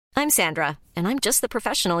I'm Sandra, and I'm just the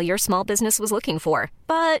professional your small business was looking for.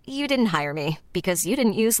 But you didn't hire me because you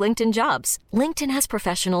didn't use LinkedIn Jobs. LinkedIn has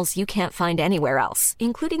professionals you can't find anywhere else,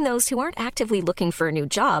 including those who aren't actively looking for a new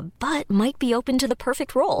job, but might be open to the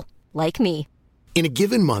perfect role, like me. In a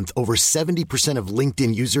given month, over 70% of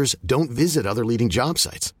LinkedIn users don't visit other leading job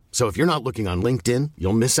sites. So if you're not looking on LinkedIn,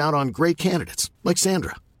 you'll miss out on great candidates like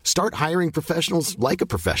Sandra. Start hiring professionals like a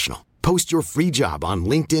professional. Post your free job on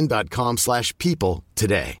linkedin.com/people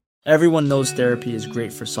today. Everyone knows therapy is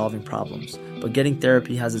great for solving problems, but getting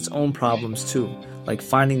therapy has its own problems too, like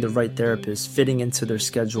finding the right therapist, fitting into their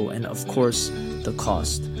schedule, and of course, the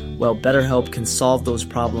cost. Well, BetterHelp can solve those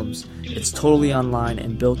problems. It's totally online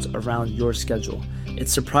and built around your schedule.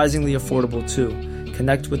 It's surprisingly affordable too.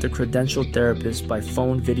 Connect with a credentialed therapist by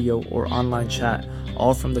phone, video, or online chat,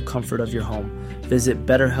 all from the comfort of your home. Visit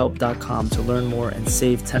BetterHelp.com to learn more and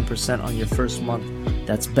save 10% on your first month.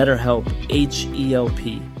 That's BetterHelp,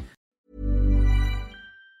 H-E-L-P.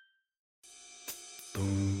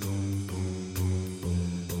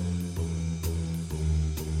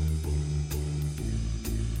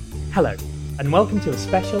 Hello, and welcome to a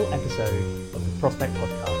special episode of the Prospect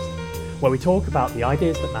Podcast, where we talk about the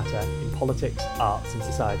ideas that matter in politics, arts and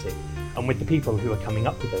society, and with the people who are coming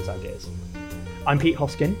up with those ideas. I'm Pete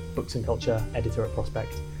Hoskin, Books and Culture Editor at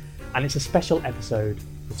Prospect, and it's a special episode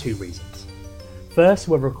for two reasons. First,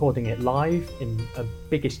 we're recording it live in a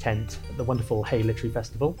biggish tent at the wonderful Hay Literary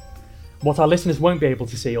Festival. What our listeners won't be able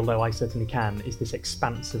to see, although I certainly can, is this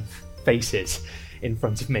expanse of faces in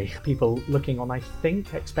front of me. People looking on, I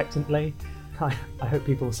think, expectantly. I hope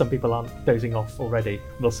some people aren't dozing off already.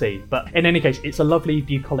 We'll see. But in any case, it's a lovely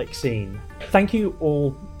bucolic scene. Thank you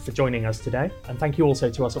all for joining us today. And thank you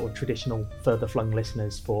also to our sort of traditional further flung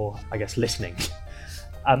listeners for, I guess, listening.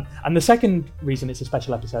 And the second reason it's a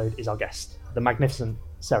special episode is our guest, the magnificent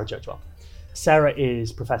Sarah Churchwell. Sarah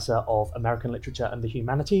is Professor of American Literature and the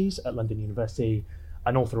Humanities at London University,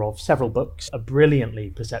 an author of several books, a brilliantly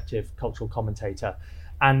perceptive cultural commentator.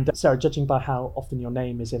 And Sarah, judging by how often your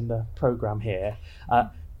name is in the programme here,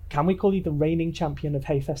 can we call you the reigning champion of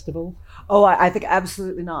Hay Festival? Oh, I think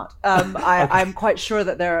absolutely not. I'm quite sure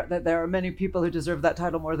that there are many people who deserve that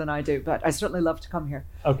title more than I do, but I certainly love to come here.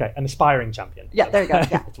 Okay, an aspiring champion. Yeah, there you go.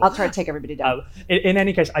 Yeah, I'll try to take everybody down. In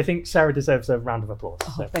any case, I think Sarah deserves a round of applause.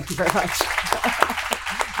 Oh, so. Thank you very much.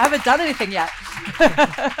 I haven't done anything yet.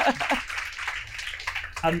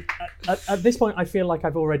 At this point, I feel like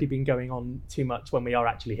I've already been going on too much when we are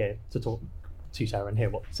actually here to talk to Sarah and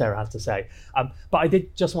hear what Sarah has to say. But I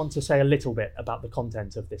did just want to say a little bit about the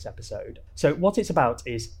content of this episode. So what it's about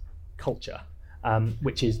is culture,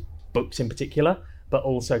 which is books in particular, but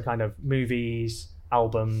also kind of movies,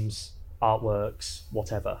 albums, artworks,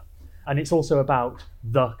 whatever. And it's also about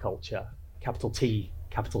the culture, capital T,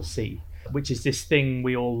 capital C, which is this thing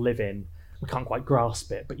we all live in. We can't quite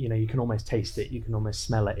grasp it, but you can almost taste it, you can almost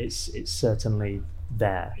smell it. It's certainly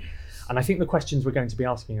there. And I think the questions we're going to be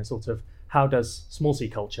asking are sort of, how does small C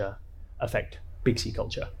culture affect big C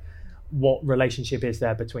culture? What relationship is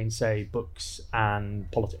there between, say, books and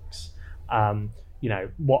politics?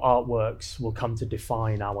 What artworks will come to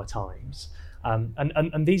define our times?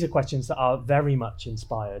 And these are questions that are very much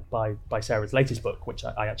inspired by Sarah's latest book, which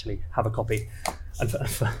I actually have a copy. And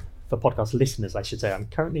for podcast listeners, I should say, I'm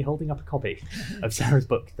currently holding up a copy of Sarah's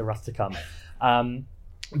book, The Wrath to Come.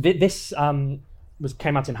 This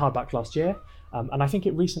came out in hardback last year, and I think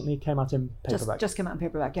it recently came out in paperback. Just came out in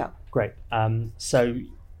paperback, yeah. Great. So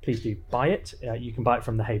please do buy it. You can buy it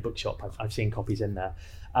from the Hay Bookshop. I've seen copies in there.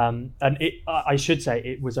 And I should say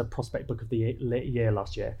it was a Prospect Book of the Year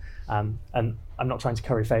last year. And I'm not trying to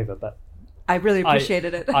curry favour, but I really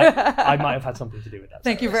appreciated it. I might have had something to do with that.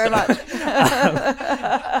 Thank you very much.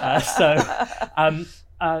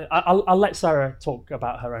 I'll let Sarah talk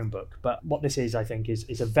about her own book, but what this is, I think,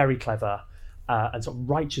 is a very clever and sort of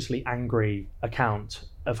righteously angry account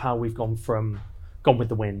of how we've gone from Gone with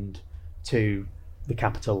the Wind to the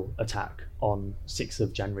Capitol attack on 6th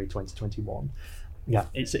of January 2021. Yeah,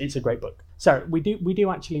 it's a great book. Sarah, we do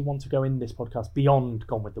actually want to go in this podcast beyond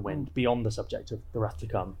Gone with the Wind, beyond the subject of The Wrath to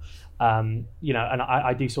Come. And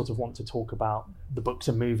I do sort of want to talk about the books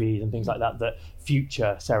and movies and things like that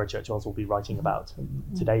future Sarah Churchwells will be writing about,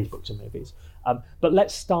 today's books and movies. But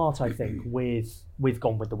let's start, I think, with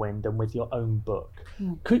Gone with the Wind and with your own book.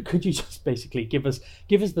 Could you just basically give us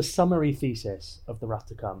the summary thesis of The Wrath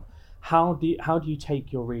to Come? How do you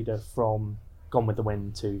take your reader from Gone with the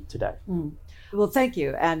Wind to today. Well, thank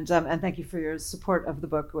you, and thank you for your support of the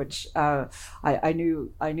book, which I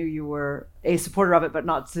knew you were a supporter of it, but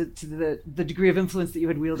not to the degree of influence that you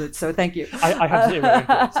had wielded. So thank you. I have zero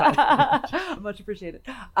influence. Much appreciated.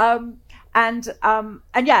 I'm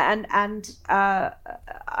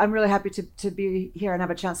really happy to be here and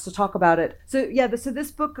have a chance to talk about it. So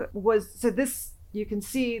this book was you can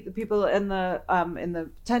see, the people in the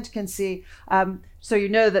tent can see. So you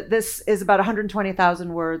know that this is about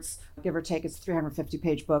 120,000 words, give or take. It's a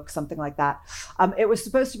 350-page book, something like that. It was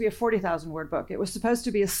supposed to be a 40,000-word book. It was supposed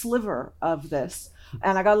to be a sliver of this,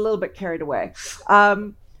 and I got a little bit carried away.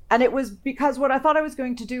 And it was because what I thought I was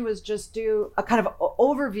going to do was just do a kind of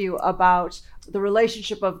overview about the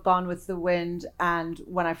relationship of Gone with the Wind. And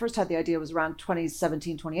when I first had the idea, it was around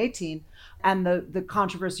 2017, 2018, and the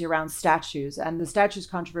controversy around statues. And the statues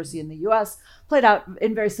controversy in the US played out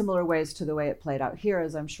in very similar ways to the way it played out here,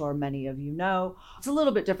 as I'm sure many of you know. It's a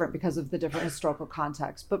little bit different because of the different historical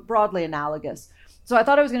context, but broadly analogous. So I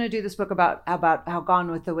thought I was going to do this book about how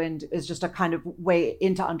Gone with the Wind is just a kind of way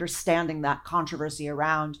into understanding that controversy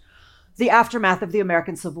around the aftermath of the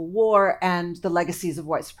American Civil War and the legacies of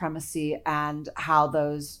white supremacy, and how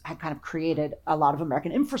those had kind of created a lot of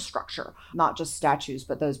American infrastructure, not just statues,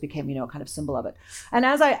 but those became, a kind of symbol of it. And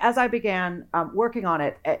as I began working on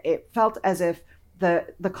it, it felt as if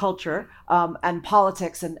the culture and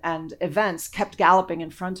politics and events kept galloping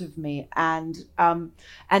in front of me, and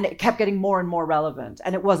it kept getting more and more relevant.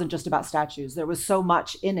 And it wasn't just about statues. There was so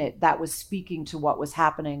much in it that was speaking to what was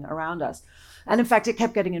happening around us. And in fact, it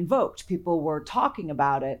kept getting invoked. People were talking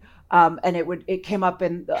about it, and it came up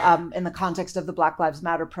in the context of the Black Lives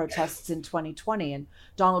Matter protests in 2020. And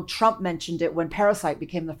Donald Trump mentioned it when Parasite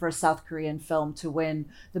became the first South Korean film to win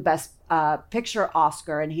the Best Picture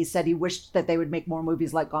Oscar. And he said he wished that they would make more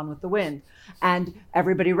movies like Gone with the Wind. And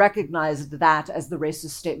everybody recognized that as the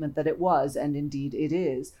racist statement that it was, and indeed it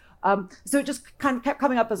is. So it just kind of kept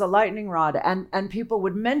coming up as a lightning rod, and people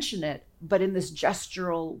would mention it, but in this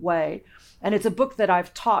gestural way. And it's a book that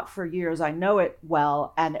I've taught for years. I know it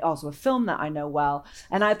well, and also a film that I know well.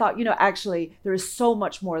 And I thought, actually, there is so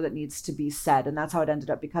much more that needs to be said. And that's how it ended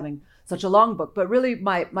up becoming such a long book. But really,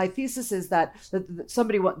 my thesis is that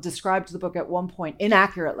somebody described the book at one point,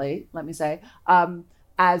 inaccurately, let me say,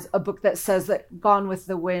 as a book that says that Gone with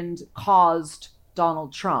the Wind caused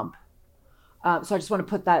Donald Trump. So I just want to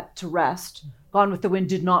put that to rest. Gone with the Wind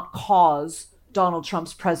did not cause Donald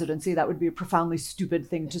Trump's presidency. That would be a profoundly stupid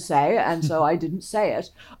thing to say, and so I didn't say it.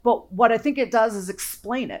 But what I think it does is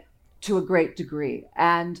explain it to a great degree.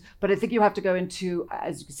 But I think you have to go into,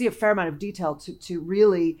 as you can see, a fair amount of detail to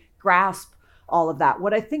really grasp all of that.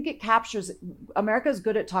 What I think it captures, America is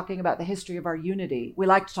good at talking about the history of our unity. We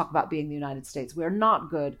like to talk about being the United States. We are not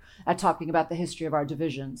good at talking about the history of our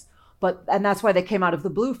divisions. And that's why they came out of the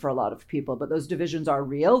blue for a lot of people. But those divisions are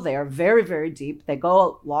real. They are very, very deep. They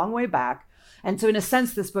go a long way back. And so in a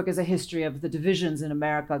sense, this book is a history of the divisions in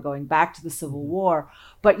America going back to the Civil War,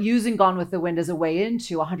 but using Gone with the Wind as a way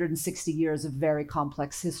into 160 years of very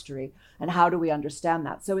complex history. And how do we understand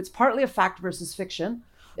that? So it's partly a fact versus fiction.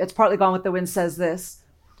 It's partly Gone with the Wind says this.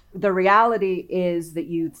 The reality is that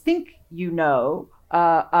you think okay,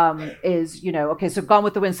 so Gone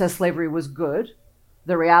with the Wind says slavery was good.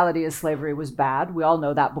 The reality is slavery was bad. We all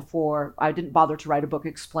know that before. I didn't bother to write a book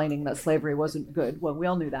explaining that slavery wasn't good. Well, we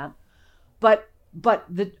all knew that. But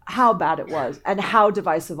how bad it was, and how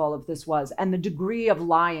divisive all of this was, and the degree of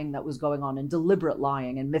lying that was going on, and deliberate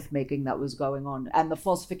lying and myth making that was going on, and the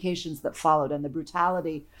falsifications that followed, and the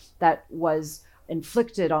brutality that was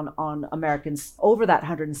inflicted on Americans over that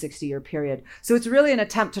 160-year period. So it's really an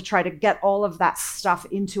attempt to try to get all of that stuff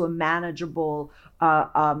into a manageable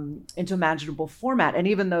format. And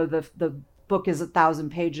even though the book is 1,000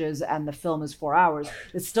 pages and the film is 4 hours,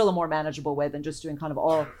 it's still a more manageable way than just doing kind of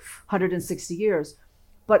all 160 years.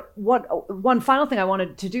 But one final thing I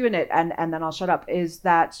wanted to do in it, and then I'll shut up, is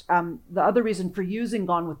that the other reason for using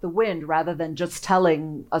Gone with the Wind rather than just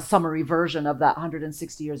telling a summary version of that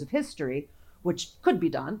 160 years of history, which could be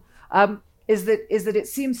done, is that it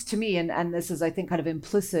seems to me, and this is, I think, kind of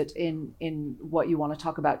implicit in what you want to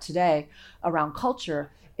talk about today around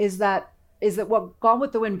culture, is that what Gone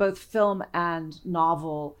with the Wind, both film and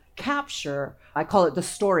novel, capture, I call it the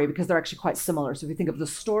story because they're actually quite similar. So if you think of the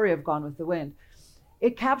story of Gone with the Wind,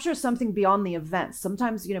 it captures something beyond the events.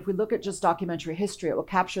 Sometimes, if we look at just documentary history, it will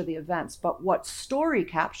capture the events. But what story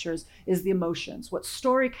captures is the emotions. What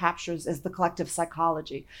story captures is the collective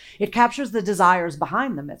psychology. It captures the desires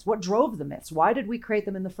behind the myths. What drove the myths? Why did we create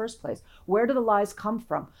them in the first place? Where do the lies come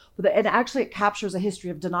from? And actually, it captures a history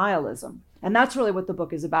of denialism. And that's really what the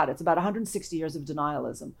book is about. It's about 160 years of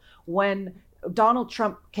denialism. When Donald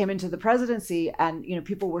Trump came into the presidency, and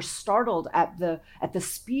people were startled at the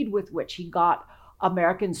speed with which he got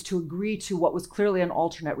Americans to agree to what was clearly an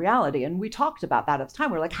alternate reality. And we talked about that at the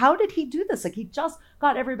time. We're like, how did he do this? Like, he just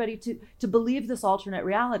got everybody to believe this alternate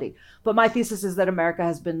reality. But my thesis is that America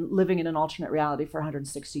has been living in an alternate reality for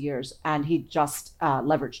 160 years, and he just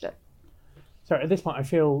leveraged it. So at this point, I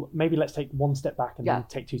feel maybe let's take one step back and then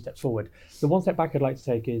take two steps forward. The one step back I'd like to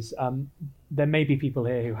take is there may be people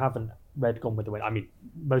here who haven't read Gone with the Wind. I mean,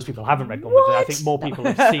 most people haven't read Gone with the Wind. I think more people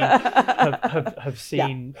have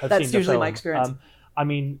seen That's the usually film. my experience. I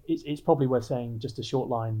mean, it's probably worth saying just a short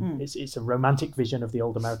line. It's a romantic vision of the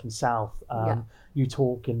old American South. You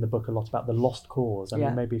talk in the book a lot about the lost cause. I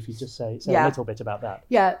mean, maybe if you just say a little bit about that.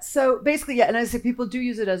 Yeah. So basically, and I say people do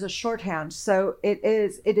use it as a shorthand. So it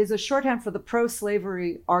is a shorthand for the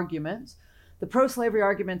pro-slavery argument. The pro-slavery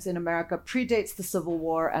argument in America predates the Civil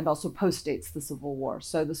War and also postdates the Civil War.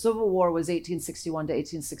 So the Civil War was 1861 to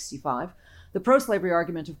 1865. The pro-slavery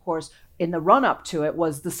argument, of course, in the run-up to it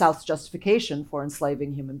was the South's justification for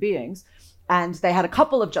enslaving human beings. And they had a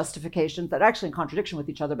couple of justifications that are actually in contradiction with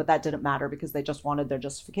each other, but that didn't matter because they just wanted their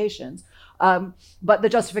justifications. But the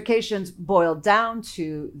justifications boiled down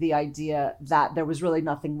to the idea that there was really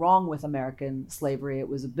nothing wrong with American slavery. It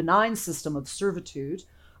was a benign system of servitude,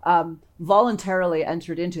 voluntarily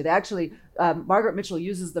entered into. They actually, Margaret Mitchell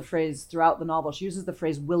uses the phrase throughout the novel, she uses the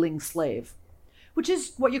phrase willing slave, which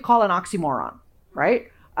is what you call an oxymoron,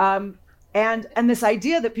 right? And this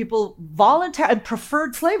idea that people voluntarily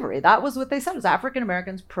preferred slavery, that was what they said, was African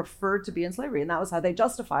Americans preferred to be in slavery. And that was how they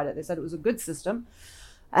justified it. They said it was a good system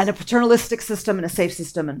and a paternalistic system and a safe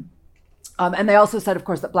system. And they also said, of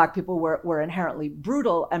course, that Black people were inherently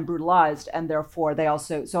brutal and brutalized. And therefore they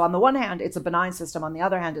also, so on the one hand, it's a benign system. On the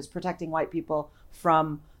other hand, it's protecting white people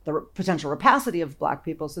from the potential rapacity of Black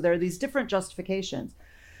people. So there are these different justifications.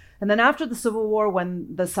 And then after the Civil War,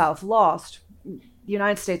 when the South lost, the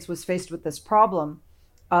United States was faced with this problem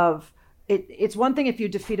of it's one thing if you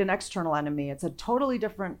defeat an external enemy. It's a totally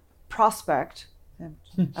different prospect.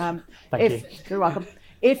 You're welcome.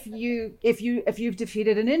 If you've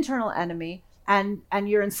defeated an internal enemy and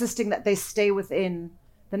you're insisting that they stay within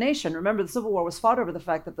the nation. Remember, the Civil War was fought over the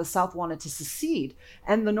fact that the South wanted to secede.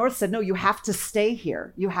 And the North said, no, you have to stay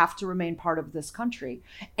here. You have to remain part of this country.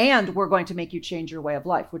 And we're going to make you change your way of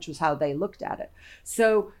life, which was how they looked at it.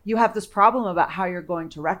 So you have this problem about how you're going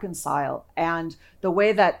to reconcile. And the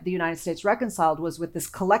way that the United States reconciled was with this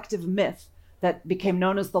collective myth that became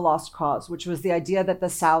known as the Lost Cause, which was the idea that the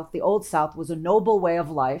South, the Old South, was a noble way of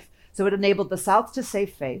life. So it enabled the South to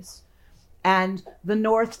save face and the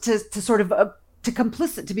North to sort of to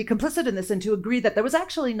be complicit in this and to agree that there was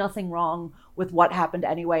actually nothing wrong with what happened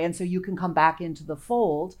anyway, and so you can come back into the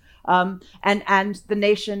fold, and the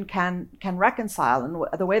nation can reconcile.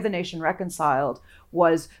 And the way the nation reconciled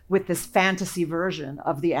was with this fantasy version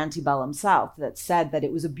of the antebellum South that said that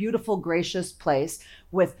it was a beautiful, gracious place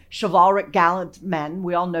with chivalric, gallant men.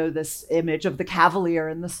 We all know this image of the cavalier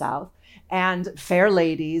in the South, and fair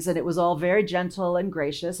ladies, and it was all very gentle and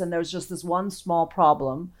gracious, and there was just this one small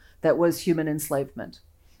problem that was human enslavement,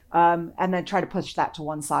 and then try to push that to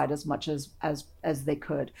one side as much as they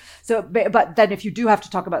could. So, but then if you do have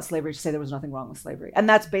to talk about slavery, to say there was nothing wrong with slavery. And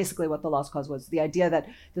that's basically what the Lost Cause was, the idea that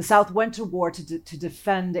the South went to war to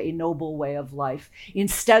defend a noble way of life,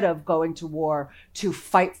 instead of going to war to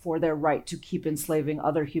fight for their right to keep enslaving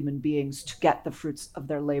other human beings to get the fruits of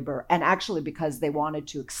their labor. And actually because they wanted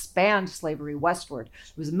to expand slavery westward.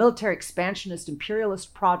 It was a military expansionist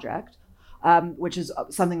imperialist project, which is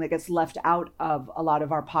something that gets left out of a lot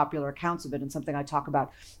of our popular accounts of it, and something I talk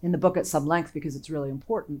about in the book at some length because it's really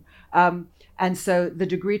important. And so the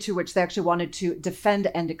degree to which they actually wanted to defend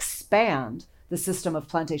and expand the system of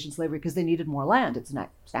plantation slavery because they needed more land. It's an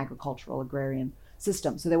agricultural, agrarian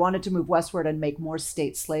system. So they wanted to move westward and make more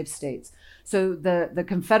states slave states. So the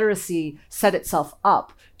Confederacy set itself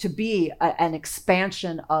up to be an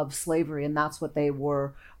expansion of slavery, and that's what they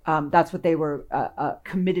were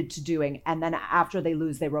committed to doing. And then after they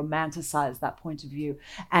lose, they romanticize that point of view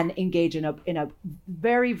and engage in a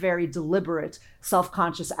very, very deliberate,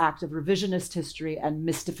 self-conscious act of revisionist history and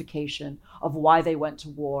mystification of why they went to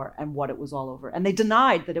war and what it was all over. And they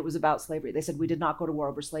denied that it was about slavery. They said, we did not go to war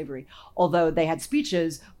over slavery, although they had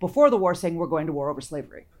speeches before the war saying we're going to war over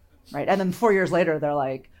slavery, right? And then 4 years later, they're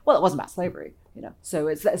like, well, it wasn't about slavery. So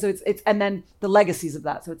it's and then the legacies of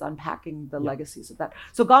that. So it's unpacking the legacies of that.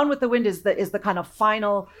 So Gone with the Wind is the kind of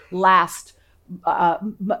final, last,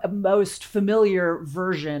 most familiar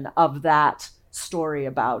version of that story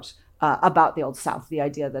about about the Old South, the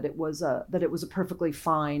idea that it was a perfectly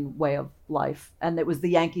fine way of life, and it was the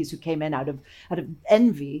Yankees who came in out of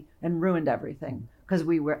envy and ruined everything, because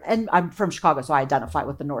and I'm from Chicago, so I identify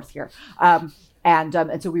with the North here, and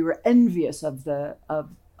so we were envious of their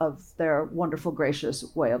wonderful,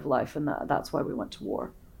 gracious way of life, and that's why we went to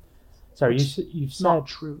war. So you've said not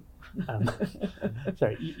true.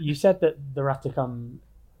 Sorry, you said that the wrath to come.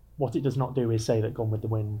 What it does not do is say that Gone with the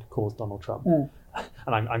Wind caused Donald Trump. And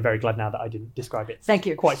I'm very glad now that I didn't describe it Thank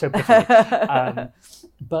you. quite so bitterly.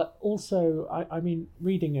 But also, I mean,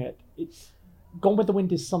 reading it, Gone with the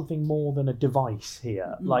Wind is something more than a device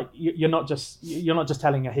here. Like you're not just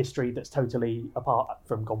telling a history that's totally apart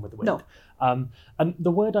from Gone with the Wind. No. And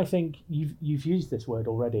the word, I think you've used this word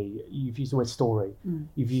already. You've used the word story.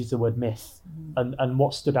 You've used the word myth. And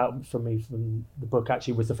what stood out for me from the book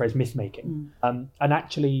actually was the phrase myth making. And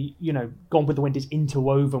actually, Gone with the Wind is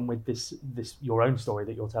interwoven with this your own story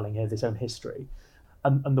that you're telling here, this own history.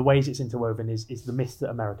 And the ways it's interwoven is the myth that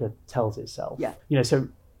America tells itself. Yeah. So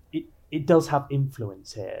it does have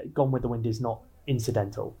influence here. Gone with the Wind is not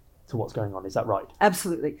incidental to what's going on. Is that right?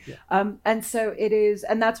 Absolutely. Yeah. And so it is,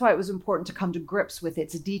 and that's why it was important to come to grips with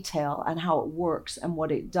its detail and how it works and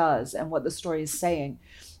what it does and what the story is saying,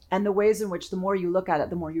 and the ways in which the more you look at it,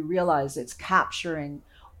 the more you realize it's capturing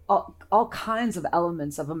all kinds of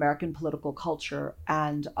elements of American political culture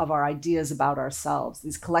and of our ideas about ourselves.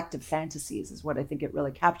 These collective fantasies is what I think it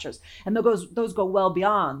really captures. And those go well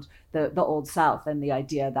beyond the Old South and the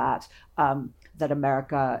idea that that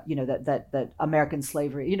America, that American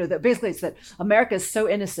slavery, that basically it's that America is so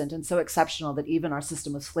innocent and so exceptional that even our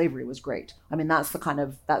system of slavery was great. I mean, that's the kind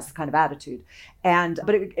of attitude.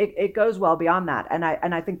 But it goes well beyond that. And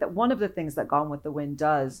I think that one of the things that Gone with the Wind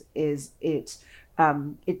does is it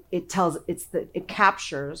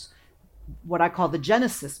captures what I call the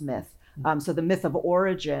Genesis myth. So the myth of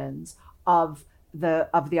origins of the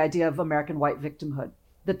idea of American white victimhood,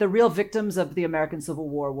 that the real victims of the American Civil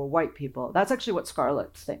War were white people. That's actually what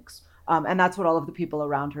Scarlett thinks. And that's what all of the people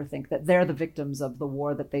around her think, that they're the victims of the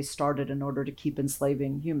war that they started in order to keep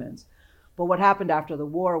enslaving humans. But what happened after the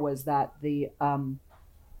war was that this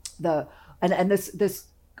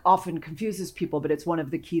often confuses people, but it's one of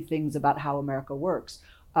the key things about how America works,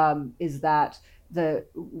 is that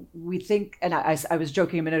we think, and I was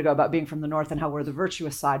joking a minute ago about being from the North and how we're the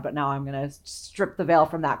virtuous side, but now I'm going to strip the veil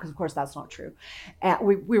from that, because of course that's not true. And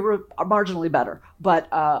we were marginally better,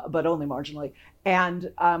 but only marginally.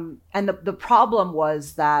 And the problem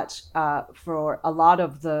was that for a lot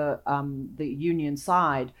of the Union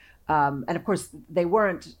side, and of course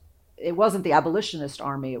it wasn't the abolitionist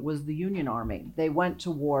army, it was the Union army. They went to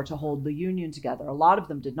war to hold the Union together. A lot of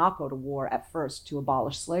them did not go to war at first to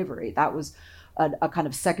abolish slavery. That was a kind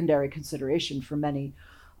of secondary consideration for many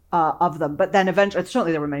of them. But then eventually,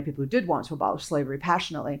 certainly there were many people who did want to abolish slavery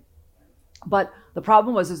passionately. But the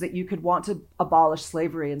problem is that you could want to abolish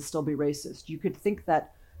slavery and still be racist. You could think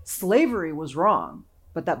that slavery was wrong,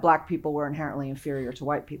 but that Black people were inherently inferior to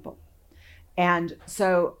white people. And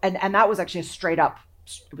so, and that was actually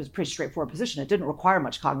it was a pretty straightforward position. It didn't require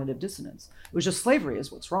much cognitive dissonance. It was just slavery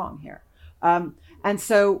is what's wrong here. And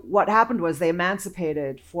so what happened was they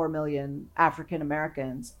emancipated 4 million African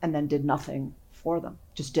Americans and then did nothing for them,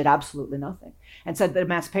 just did absolutely nothing, and said that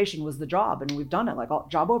emancipation was the job, and we've done it,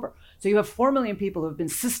 job over. So you have 4 million people who have been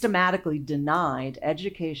systematically denied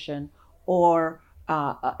education or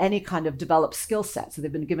any kind of developed skill set. So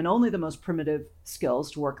they've been given only the most primitive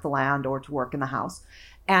skills to work the land or to work in the house.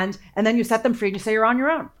 And then you set them free and you say, you're on your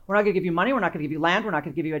own. We're not going to give you money. We're not going to give you land. We're not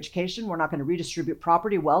going to give you education. We're not going to redistribute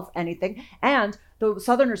property, wealth, anything. And the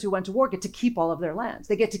Southerners who went to war get to keep all of their lands.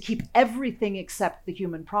 They get to keep everything except the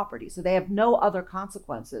human property. So they have no other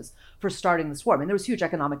consequences for starting this war. I mean, there was huge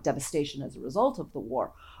economic devastation as a result of the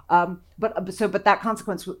war. But that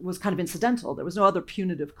consequence was kind of incidental. There was no other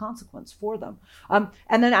punitive consequence for them. And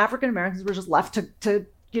then African Americans were just left to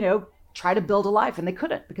try to build a life, and they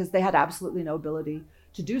couldn't, because they had absolutely no ability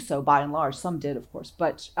to do so, by and large. Some did, of course,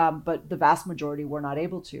 but the vast majority were not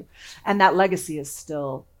able to. And that legacy is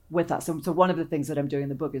still with us. And so one of the things that I'm doing in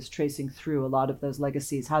the book is tracing through a lot of those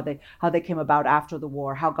legacies, how they came about after the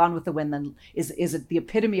war, how Gone with the Wind then is the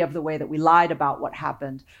epitome of the way that we lied about what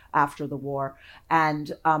happened after the war,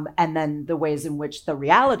 and then the ways in which the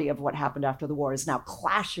reality of what happened after the war is now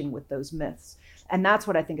clashing with those myths. And that's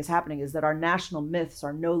what I think is happening, is that our national myths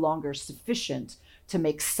are no longer sufficient to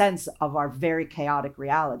make sense of our very chaotic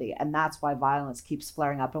reality. And that's why violence keeps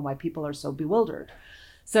flaring up and why people are so bewildered.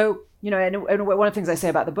 So, and one of the things I say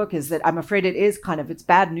about the book is that I'm afraid it's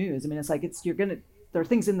bad news. I mean, it's like, there are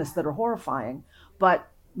things in this that are horrifying, but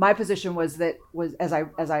my position was as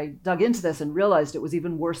I dug into this and realized it was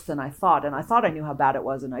even worse than I thought. And I thought I knew how bad it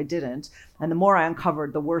was, and I didn't. And the more I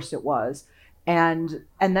uncovered, the worse it was. And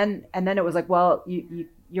then it was like, well,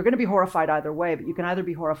 you're going to be horrified either way, but you can either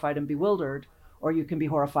be horrified and bewildered, or you can be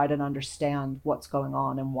horrified and understand what's going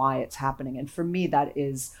on and why it's happening. And for me, that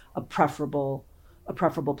is a preferable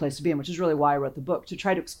place to be in, which is really why I wrote the book, to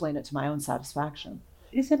try to explain it to my own satisfaction.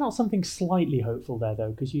 Is there not something slightly hopeful there,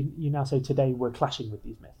 though? Because you now say today we're clashing with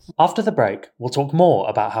these myths. After the break, we'll talk more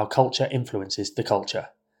about how culture influences the culture.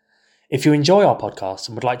 If you enjoy our podcast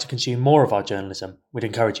and would like to consume more of our journalism, we'd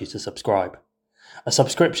encourage you to subscribe. A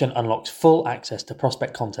subscription unlocks full access to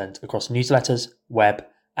Prospect content across newsletters, web,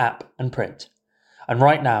 app and print. And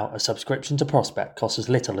right now, a subscription to Prospect costs as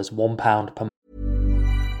little as £1 per month.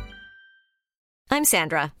 I'm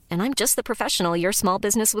Sandra, and I'm just the professional your small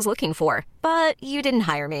business was looking for. But you didn't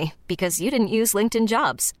hire me because you didn't use LinkedIn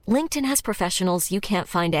Jobs. LinkedIn has professionals you can't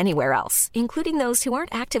find anywhere else, including those who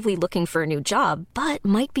aren't actively looking for a new job, but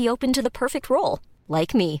might be open to the perfect role,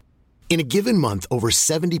 like me. In a given month, over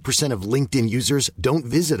 70% of LinkedIn users don't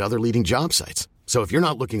visit other leading job sites. So if you're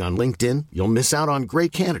not looking on LinkedIn, you'll miss out on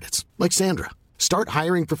great candidates like Sandra. Start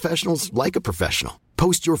hiring professionals like a professional.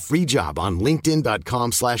 Post your free job on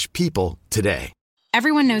linkedin.com/people today.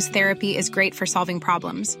 Everyone knows therapy is great for solving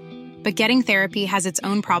problems, but getting therapy has its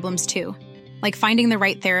own problems too, like finding the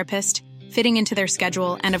right therapist, fitting into their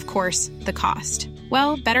schedule, and of course, the cost.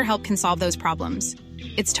 Well, BetterHelp can solve those problems.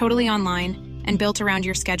 It's totally online and built around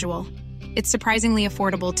your schedule. It's surprisingly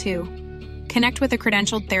affordable too. Connect with a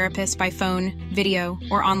credentialed therapist by phone, video,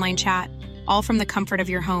 or online chat, all from the comfort of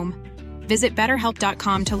your home. Visit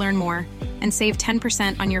BetterHelp.com to learn more and save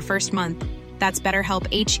 10% on your first month. That's BetterHelp,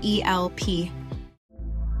 H-E-L-P.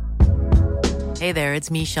 Hey there, it's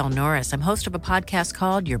Michelle Norris. I'm host of a podcast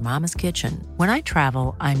called Your Mama's Kitchen. When I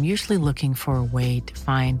travel, I'm usually looking for a way to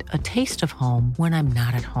find a taste of home when I'm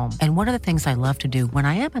not at home. And one of the things I love to do when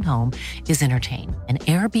I am at home is entertain. And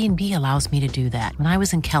Airbnb allows me to do that. When I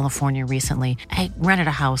was in California recently, I rented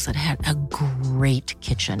a house that had a great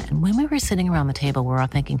kitchen. And when we were sitting around the table, we're all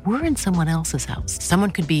thinking, we're in someone else's house. Someone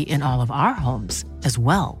could be in all of our homes as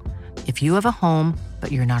well. If you have a home,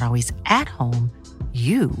 but you're not always at home,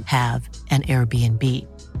 you have an Airbnb.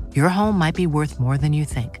 Your home might be worth more than you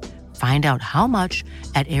think. Find out how much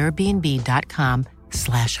at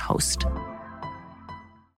airbnb.com/host.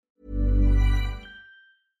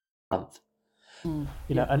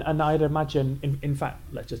 You know, and I'd imagine, in fact,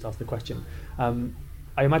 let's just ask the question.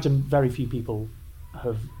 I imagine very few people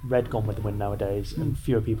have read Gone with the Wind nowadays, and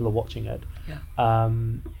fewer people are watching it. Yeah.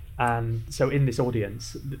 And so in this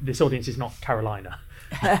audience is not Carolina,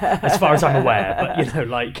 as far as I'm aware. But you know,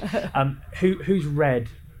 like, who's read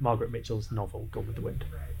Margaret Mitchell's novel Gone with the Wind?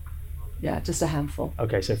 Yeah, just a handful.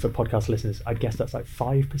 Okay, so for podcast listeners, I'd guess that's like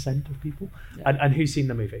 5% of people. Yeah. And who's seen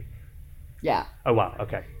the movie? Yeah. Oh wow.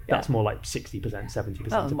 Okay, that's Yeah. more like 60%,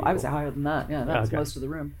 70%. of people. I would say higher than that. Yeah, that's Okay. most of the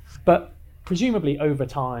room. But presumably over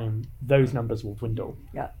time, those numbers will dwindle.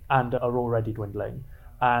 Yeah. And are already dwindling.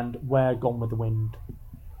 And where Gone with the Wind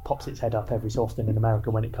pops its head up every so often in America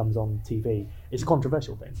when it comes on TV, it's a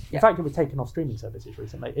controversial thing. Yeah. In fact, it was taken off streaming services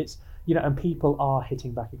recently. It's, you know, and people are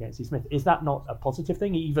hitting back against these myths. Is that not a positive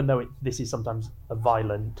thing, even though this is sometimes a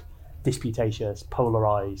violent, disputatious,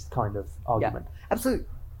 polarized kind of argument? Yeah,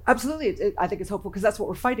 absolutely. I think it's hopeful because that's what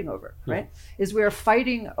we're fighting over, right? Is we're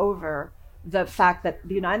fighting over the fact that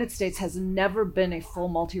the United States has never been a full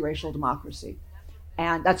multiracial democracy.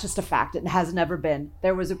 And that's just a fact. It has never been.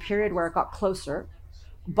 There was a period where it got closer,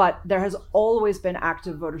 but there has always been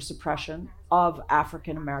active voter suppression of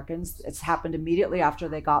African Americans. It's happened immediately after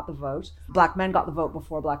they got the vote. Black men got the vote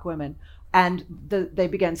before Black women. And they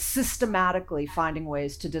began systematically finding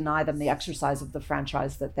ways to deny them the exercise of the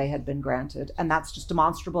franchise that they had been granted. And that's just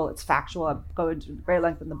demonstrable. It's factual. I go into great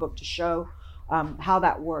length in the book to show how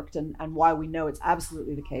that worked and why we know it's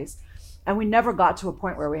absolutely the case. And we never got to a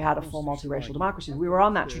point where we had a full multiracial democracy. We were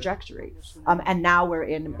on that trajectory. And now we're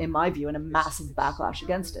in my view, in a massive backlash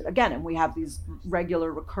against it. Again, and we have these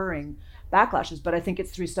regular recurring backlashes, but I think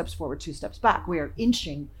it's 3 steps forward, 2 steps back. We are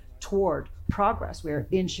inching toward progress. We are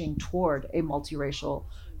inching toward a multiracial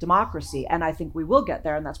democracy. And I think we will get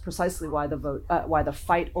there. And that's precisely why why the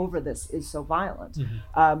fight over this is so violent,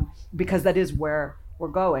 because that is where we're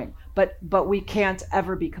going. But we can't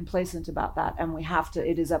ever be complacent about that. And we have to,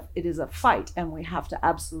 it is a fight, and we have to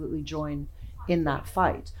absolutely join in that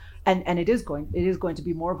fight. And it is going to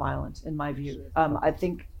be more violent, in my view. I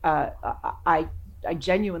think, I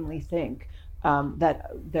genuinely think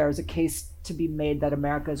that there's a case to be made that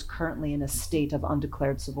America is currently in a state of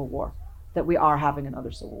undeclared civil war. that we are having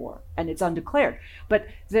another civil war, and it's undeclared. But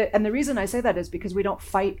the reason I say that is because we don't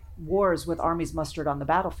fight wars with armies mustered on the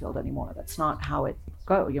battlefield anymore. That's not how it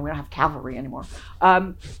goes. We don't have cavalry anymore.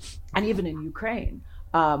 And even in Ukraine,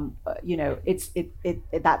 that's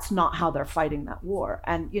not how they're fighting that war.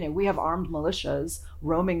 And we have armed militias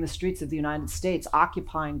roaming the streets of the United States,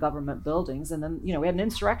 occupying government buildings, and then we had an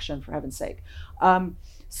insurrection, for heaven's sake.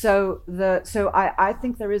 So I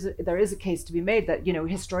think there is a case to be made that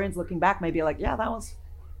historians looking back may be like, yeah, that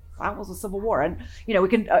was a civil war, and we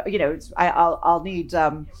can I'll need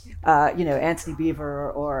Anthony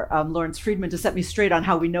Beaver or Lawrence Friedman to set me straight on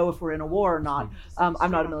how we know if we're in a war or not.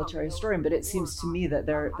 I'm not a military historian, but it seems to me that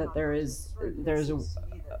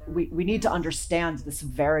we need to understand the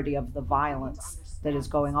severity of the violence that is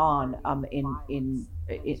going on in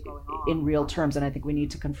real terms, and I think we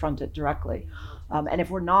need to confront it directly. And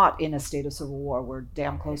if we're not in a state of civil war, we're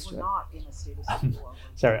damn close to it.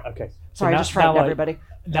 Sarah, okay. Sorry, I just frightened everybody.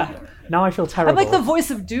 Now I feel terrible. I'm like the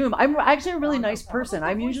voice of doom. I'm actually a really nice person.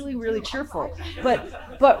 I'm usually really cheerful,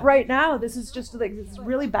 but right now this is just like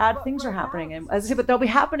really bad things are happening. And as I say, but they'll be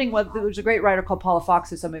happening. There's a great writer called Paula Fox,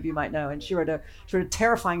 who some of you might know, and she wrote a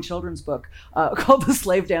terrifying children's book called The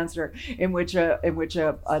Slave Dancer, in which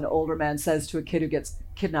an older man says to a kid who gets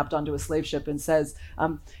kidnapped onto a slave ship and says,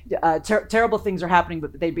 terrible things are happening,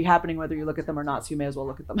 but they'd be happening whether you look at them or not, so you may as well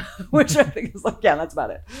look at them. Which I think is like, yeah, that's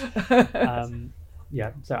about it.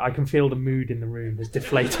 Yeah, so I can feel the mood in the room has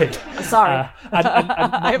deflated. Sorry,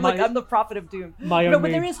 I'm the prophet of doom. But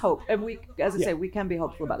there is hope, and as I say, we can be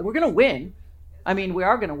hopeful about it. We're going to win. I mean, we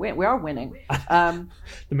are going to win. We are winning. The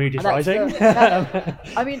mood is rising.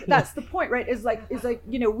 I mean, that's the point, right? Is like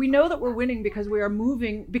we know that we're winning because we are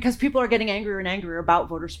moving, because people are getting angrier and angrier about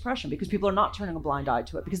voter suppression, because people are not turning a blind eye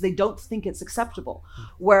to it, because they don't think it's acceptable.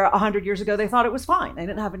 Where 100 years ago they thought it was fine, they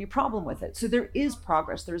didn't have any problem with it. So there is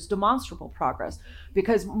progress. There's demonstrable progress,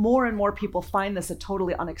 because more and more people find this a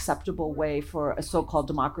totally unacceptable way for a so-called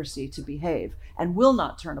democracy to behave, and will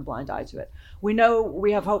not turn a blind eye to it. We know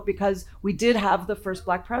we have hope because we did have the first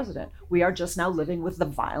Black president. We are just now living with the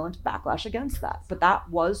violent backlash against that. But that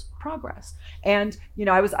was progress. And,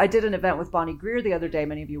 I did an event with Bonnie Greer the other day.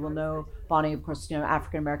 Many of you will know Bonnie, of course,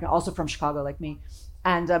 African-American, also from Chicago like me.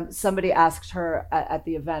 And somebody asked her at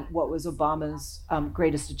the event what was Obama's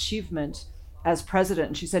greatest achievement as president.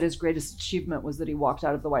 And she said his greatest achievement was that he walked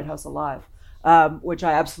out of the White House alive. Which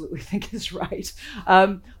I absolutely think is right.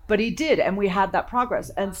 But he did, and we had that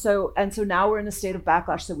progress. And so now we're in a state of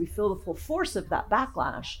backlash, so we feel the full force of that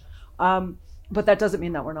backlash. But that doesn't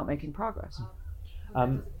mean that we're not making progress.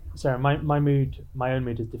 Sarah, my own mood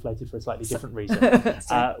is deflated for a slightly different reason,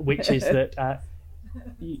 which is that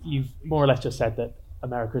you've more or less just said that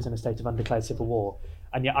America is in a state of undeclared civil war.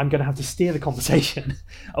 And yet I'm going to have to steer the conversation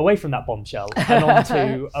away from that bombshell and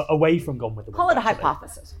on away from Gone with the Wind. Call it a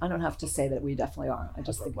hypothesis. I don't have to say that we definitely are. I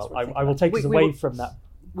just think I will take us away from that.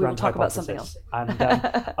 We will talk about something else.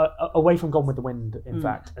 And away from Gone with the Wind, in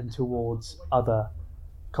fact, and towards other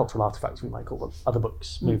cultural artifacts, we might call them, other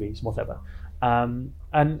books, movies, whatever. And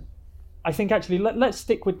I think actually let's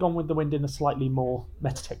stick with Gone with the Wind in a slightly more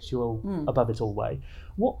metatextual, above it all way.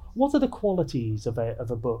 What are the qualities of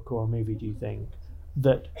a book or a movie, do you think,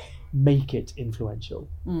 that make it influential?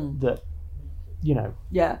 That,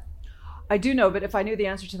 Yeah, I do know, but if I knew the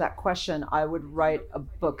answer to that question, I would write a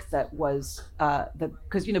book that was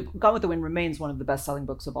because Gone with the Wind remains one of the best-selling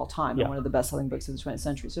books of all time, and one of the best-selling books of the 20th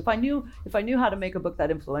century. So if I knew how to make a book that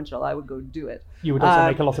influential, I would go do it. You would also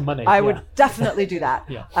make a lot of money. I would definitely do that.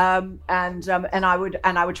 And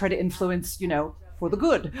I would try to influence, for the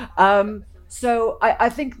good. So I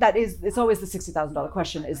think it's always the $60,000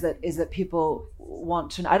 question, is that people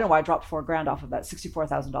want to know. I don't know why I dropped $4,000 off of that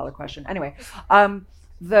 $64,000 question. Anyway,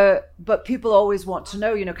 but people always want to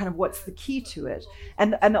know, kind of what's the key to it.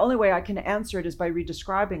 And the only way I can answer it is by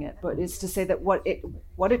redescribing it, but it's to say that what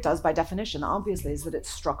it does by definition, obviously, is that it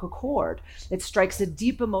struck a chord. It strikes a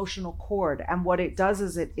deep emotional chord. And what it does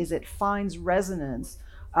is it finds resonance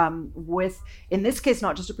with, in this case,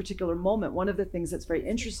 not just a particular moment. One of the things that's very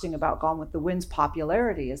interesting about Gone with the Wind's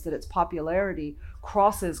popularity is that its popularity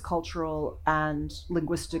crosses cultural and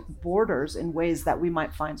linguistic borders in ways that we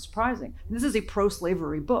might find surprising. And this is a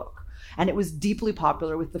pro-slavery book, and it was deeply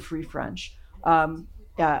popular with the Free French.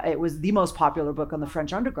 It was the most popular book on the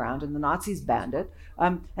French underground, and the Nazis banned it.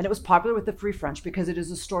 And it was popular with the Free French because it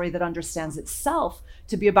is a story that understands itself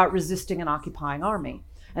to be about resisting an occupying army.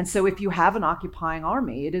 And so if you have an occupying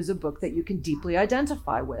army, it is a book that you can deeply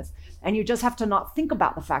identify with. And you just have to not think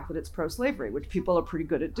about the fact that it's pro-slavery, which people are pretty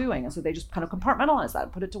good at doing. And so they just kind of compartmentalize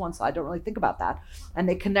that, put it to one side, don't really think about that. And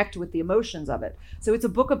they connect with the emotions of it. So it's a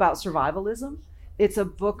book about survivalism. It's a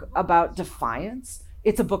book about defiance.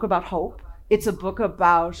 It's a book about hope. It's a book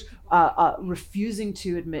about refusing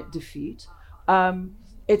to admit defeat.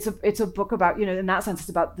 It's a book about, in that sense, it's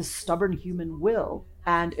about the stubborn human will.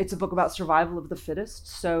 And it's a book about survival of the fittest.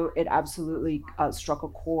 So it absolutely struck a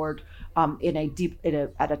chord at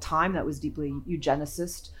a time that was deeply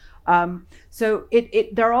eugenicist. So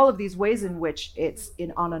there are all of these ways in which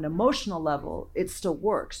on an emotional level, it still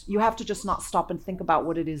works. You have to just not stop and think about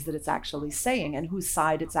what it is that it's actually saying and whose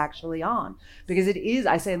side it's actually on. Because it is,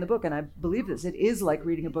 I say in the book, and I believe this, it is like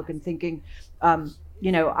reading a book and thinking, I'm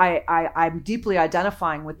deeply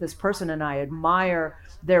identifying with this person and I admire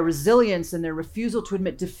their resilience and their refusal to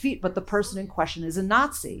admit defeat, but the person in question is a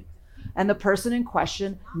Nazi. And the person in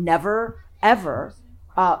question never, ever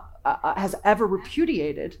has ever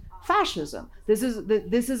repudiated fascism. This is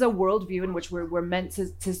a worldview in which we're meant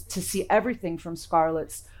to see everything from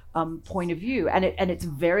Scarlett's point of view, and it's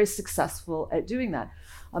very successful at doing that.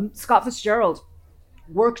 Scott Fitzgerald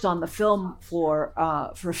worked on the film for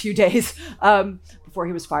a few days before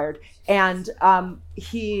he was fired, and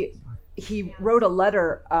he wrote a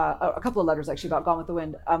letter, a couple of letters actually, about Gone with the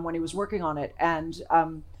Wind when he was working on it,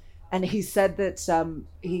 and he said that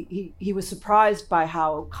he was surprised by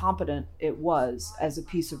how competent it was as a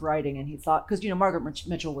piece of writing. And he thought, because Margaret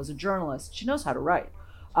Mitchell was a journalist, she knows how to write,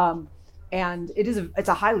 and it's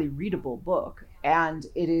a highly readable book, and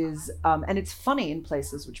it is and it's funny in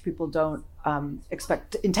places which people don't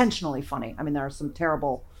expect, intentionally funny. I mean, there are some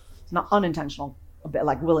terrible, not unintentional, a bit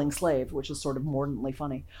like Willing Slave, which is sort of mordantly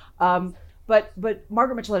funny. But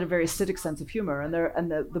Margaret Mitchell had a very acidic sense of humor, and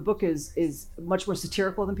the book is much more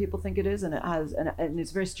satirical than people think it is, and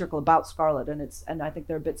it's very satirical about Scarlett, and I think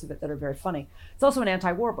there are bits of it that are very funny. It's also an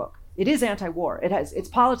anti-war book. It is anti-war. Its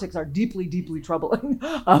politics are deeply, deeply troubling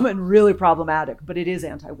and really problematic, but it is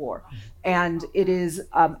anti-war, and it is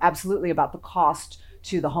absolutely about the cost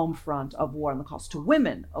to the home front of war and the cost to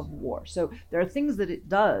women of war. So there are things that it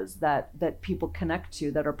does that people connect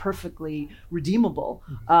to that are perfectly redeemable,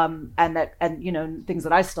 and things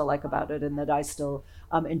that I still like about it and that I still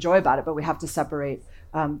enjoy about it. But we have to separate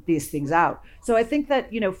these things out. So I think that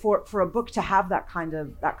for a book to have that kind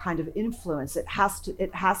of influence, it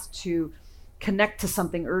has to connect to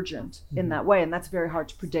something urgent in that way, and that's very hard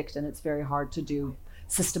to predict, and it's very hard to do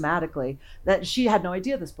systematically. That she had no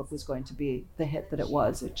idea this book was going to be the hit that it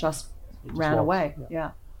was. It just ran away.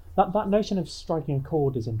 Yeah. That notion of striking a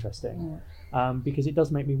chord is interesting, because it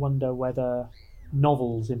does make me wonder whether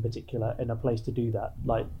novels in particular are in a place to do that.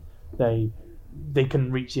 Like they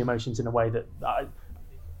can reach the emotions in a way that,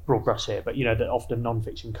 broad brush here, but that often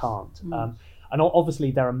non-fiction can't. And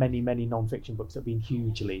obviously there are many, many non-fiction books that have been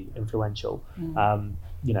hugely influential.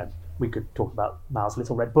 We could talk about Mao's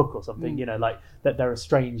Little Red Book or something, like that there are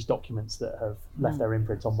strange documents that have left their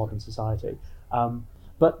imprint on modern society.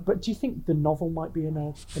 But do you think the novel might be in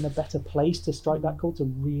a better place to strike that chord, to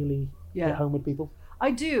really hit home with people? I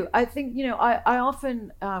do. I think, I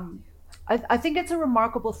often, I think it's a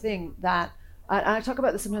remarkable thing that, and I talk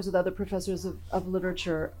about this sometimes with other professors of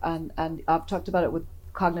literature, and I've talked about it with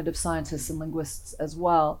cognitive scientists and linguists as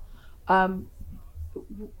well.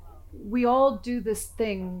 We all do this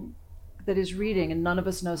thing that is reading, and none of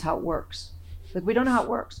us knows how it works. Like, we don't know how it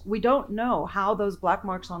works. We don't know how those black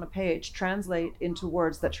marks on a page translate into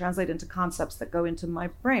words that translate into concepts that go into my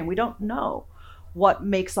brain. We don't know what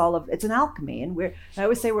makes it's an alchemy. And I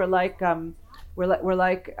always say we're like kind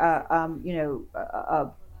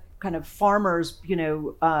of farmers,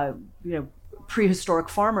 prehistoric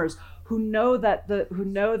farmers who know that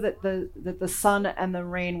the sun and the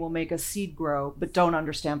rain will make a seed grow, but don't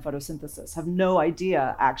understand photosynthesis, have no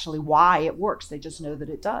idea actually why it works. They just know that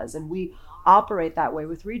it does. And we operate that way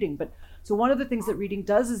with reading. But so one of the things that reading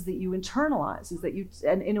does is that you internalize,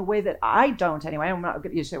 and in a way that I don't anyway. We're not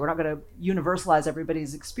going to universalize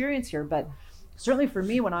everybody's experience here, but certainly for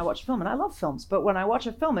me, when I watch a film, and I love films, but when I watch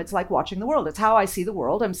a film, it's like watching the world. It's how I see the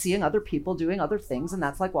world. I'm seeing other people doing other things, and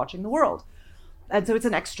that's like watching the world. And so it's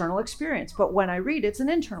an external experience. But when I read, it's an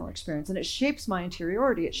internal experience, and it shapes my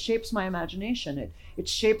interiority. It shapes my imagination. It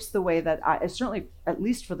shapes the way that certainly, at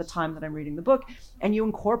least for the time that I'm reading the book, and you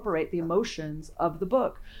incorporate the emotions of the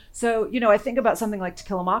book. So, I think about something like To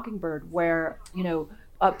Kill a Mockingbird, where,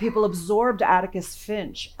 people absorbed Atticus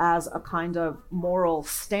Finch as a kind of moral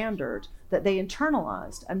standard that they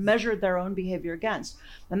internalized and measured their own behavior against.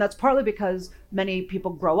 And that's partly because many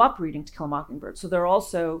people grow up reading To Kill a Mockingbird. So they're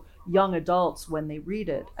also young adults when they read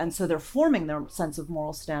it. And so they're forming their sense of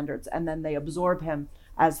moral standards, and then they absorb him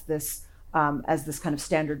as this kind of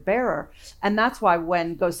standard bearer. And that's why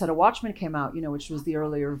when Go Set a Watchman came out, which was the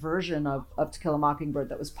earlier version of To Kill a Mockingbird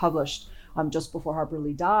that was published just before Harper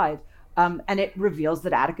Lee died, And it reveals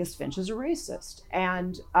that Atticus Finch is a racist,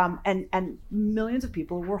 and millions of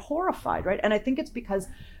people were horrified, right? And I think it's because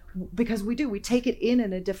we take it in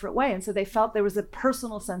a different way, and so they felt there was a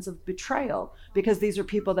personal sense of betrayal because these are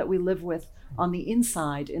people that we live with on the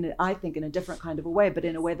inside I think in a different kind of a way, but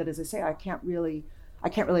in a way that, as I say, I can't really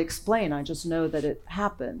explain. I just know that it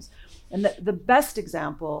happens. And the best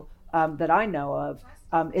example that I know of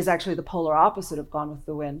is actually the polar opposite of Gone with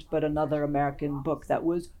the Wind, but another American book that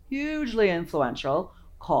was hugely influential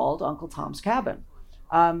called Uncle Tom's Cabin.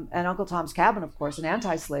 And Uncle Tom's Cabin, of course, an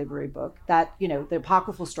anti-slavery book that, the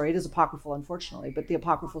apocryphal story, it is apocryphal, unfortunately, but the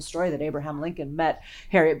apocryphal story that Abraham Lincoln met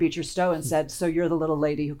Harriet Beecher Stowe and said, "So you're the little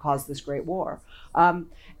lady who caused this great war."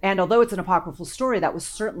 And although it's an apocryphal story, that was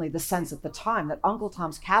certainly the sense at the time, that Uncle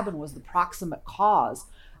Tom's Cabin was the proximate cause,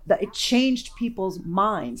 that it changed people's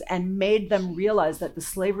minds and made them realize that the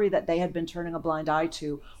slavery that they had been turning a blind eye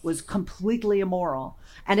to was completely immoral.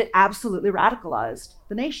 And it absolutely radicalized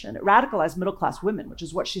the nation. It radicalized middle-class women, which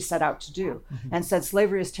is what she set out to do, and said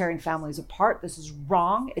slavery is tearing families apart. This is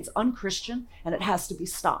wrong. It's unchristian, and it has to be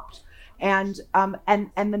stopped. And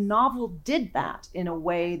the novel did that in a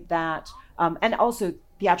way that, and also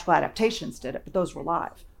theatrical adaptations did it, but those were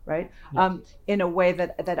live, right? Yeah. In a way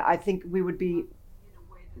that I think we would be,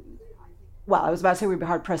 well, I was about to say we'd be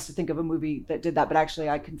hard pressed to think of a movie that did that, but actually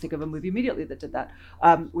I can think of a movie immediately that did that,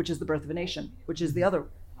 which is The Birth of a Nation, which is the other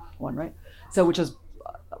one, right? So, which is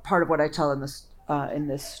part of what I tell in this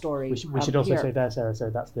story. We should also say there, Sarah. So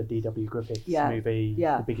that's the D.W. Griffiths movie,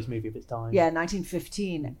 the biggest movie of its time. Yeah,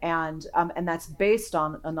 1915, and that's based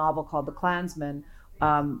on a novel called The Klansman,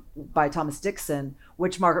 by Thomas Dixon,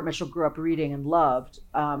 which Margaret Mitchell grew up reading and loved.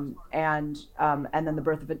 And then The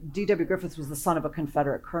Birth of it. D.W. Griffiths was the son of a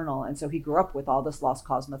Confederate colonel, and so he grew up with all this lost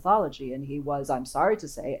cause mythology. And he was, I'm sorry to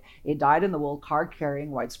say, a dyed-in-the-wool, card-carrying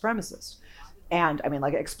white supremacist, and I mean,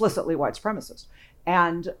 like, explicitly white supremacist.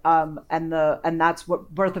 And that's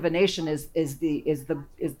what Birth of a Nation is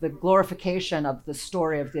the glorification of the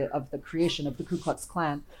story of the creation of the Ku Klux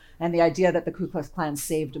Klan, and the idea that the Ku Klux Klan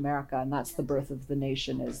saved America, and that's the birth of the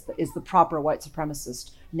nation, is the proper white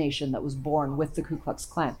supremacist nation that was born with the Ku Klux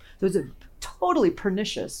Klan. So it's a totally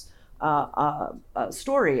pernicious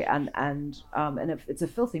story, and it's a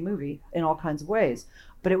filthy movie in all kinds of ways.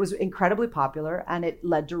 But it was incredibly popular, and it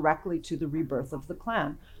led directly to the rebirth of the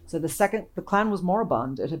Klan. So the Klan was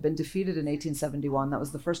moribund. It had been defeated in 1871. That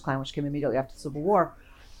was the first Klan, which came immediately after the Civil War.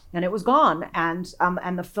 And it was gone, and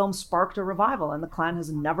the film sparked a revival, and the Klan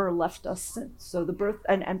has never left us since. So the birth,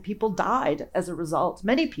 and people died as a result.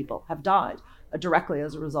 Many people have died directly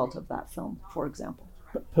as a result of that film, for example.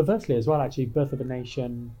 But perversely as well, actually, Birth of a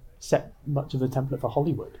Nation set much of the template for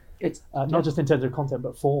Hollywood. It's not just in terms of content,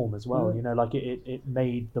 but form as well. Like it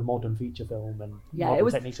made the modern feature film and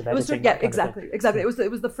modern techniques of editing. Exactly.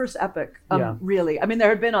 It was the first epic, really. I mean, there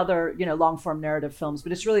had been other, long form narrative films,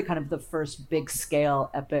 but it's really kind of the first big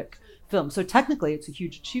scale epic film. So technically, it's a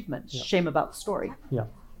huge achievement. Yeah. Shame about the story. Yeah.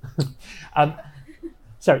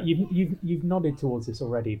 So you've nodded towards this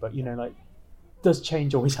already, but does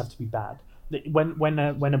change always have to be bad? When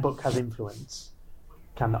a book has influence,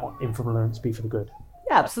 can that influence be for the good?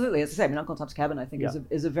 Yeah, absolutely. As I say, Uncle Tom's Cabin, I think,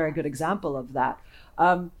 is a very good example of that.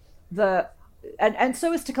 And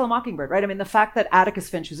so is To Kill a Mockingbird, right? I mean, the fact that Atticus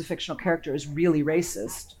Finch, who's a fictional character, is really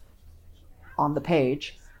racist on the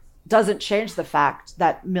page doesn't change the fact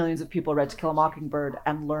that millions of people read To Kill a Mockingbird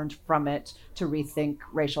and learned from it to rethink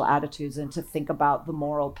racial attitudes and to think about the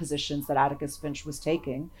moral positions that Atticus Finch was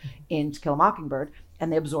taking in To Kill a Mockingbird,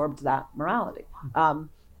 and they absorbed that morality.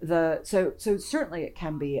 So certainly it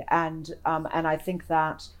can be, and I think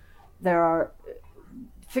that there are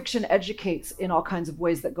fiction educates in all kinds of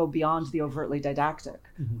ways that go beyond the overtly didactic,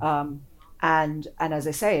 and as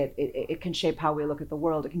I say, it can shape how we look at the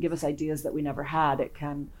world. It can give us ideas that we never had. It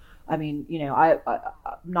can, I mean, I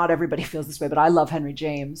not everybody feels this way, but I love Henry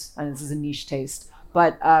James, and this is a niche taste,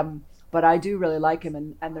 but I do really like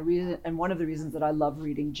him, and one of the reasons that I love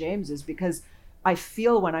reading James is because I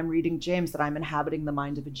feel when I'm reading James that I'm inhabiting the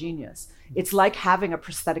mind of a genius. It's like having a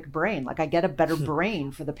prosthetic brain. Like, I get a better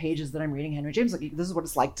brain for the pages that I'm reading Henry James. Like, this is what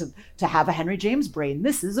it's like to have a Henry James brain.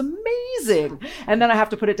 This is amazing. And then I have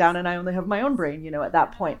to put it down, and I only have my own brain, at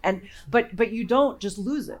that point. But you don't just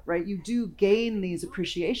lose it, right? You do gain these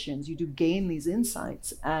appreciations. You do gain these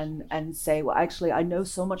insights, and say, well, actually, I know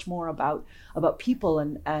so much more about people,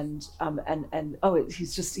 and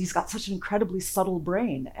he's got such an incredibly subtle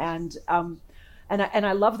brain, and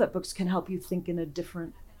I love that books can help you think in a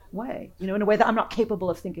different way, in a way that I'm not capable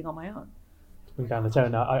of thinking on my own. To bring down the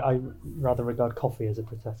tone, I rather regard coffee as a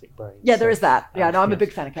prosthetic brain. Yeah, there is that. Yeah, no, I'm a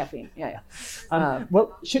big fan of caffeine. Yeah.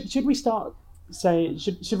 Well, should we start say,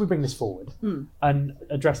 should we bring this forward and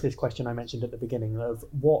address this question I mentioned at the beginning of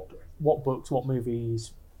what books, what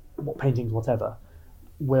movies, what paintings, whatever,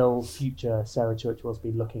 will future Sarah Churchwells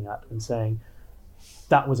be looking at and saying,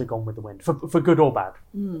 that was a Gone with the Wind, for good or bad,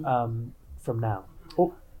 from now?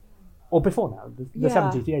 Or before now, the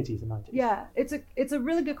 70s, the 80s, and 90s. Yeah, it's a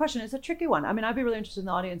really good question. It's a tricky one. I mean, I'd be really interested in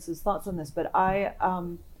the audience's thoughts on this, but I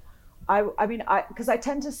mean, because I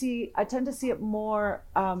tend to see it more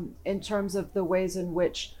in terms of the ways in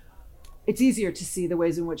which it's easier to see the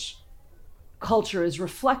ways in which culture is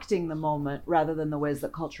reflecting the moment rather than the ways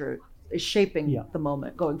that culture is shaping the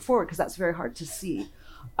moment going forward, because that's very hard to see.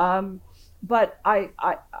 But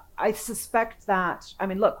I suspect that, I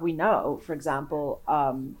mean, look, we know, for example,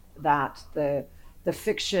 that the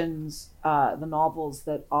fictions, the novels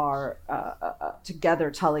that are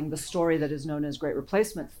together telling the story that is known as Great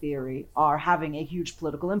Replacement theory are having a huge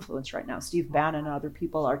political influence right now. Steve Bannon and other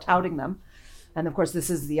people are touting them. And of course, this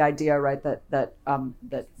is the idea, right, that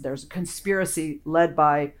there's a conspiracy led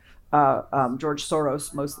by George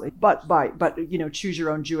Soros mostly, but choose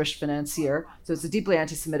your own Jewish financier. So it's a deeply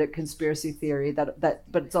anti-Semitic conspiracy theory but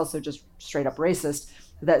it's also just straight up racist,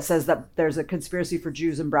 that says that there's a conspiracy for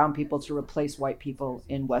Jews and brown people to replace white people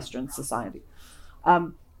in Western society.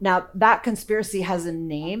 Now that conspiracy has a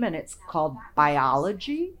name, and it's called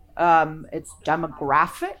biology. It's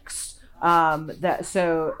demographics.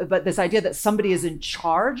 But this idea that somebody is in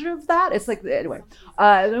charge of that, it's like, anyway,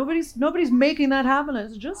 nobody's making that happen.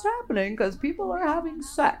 It's just happening because people are having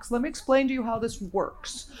sex. Let me explain to you how this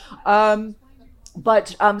works. So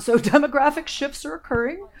demographic shifts are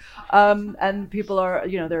occurring, and people are,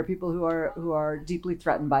 there are people who are deeply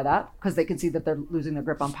threatened by that because they can see that they're losing their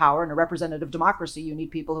grip on power. In a representative democracy, you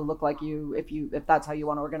need people who look like you if that's how you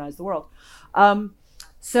want to organize the world.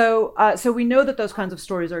 So we know that those kinds of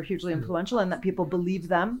stories are hugely influential and that people believe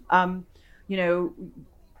them.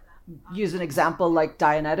 Use an example like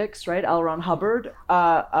Dianetics, right? L. Ron Hubbard.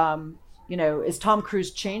 Is Tom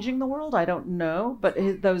Cruise changing the world? I don't know, but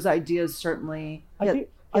those ideas certainly have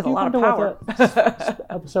a lot of power.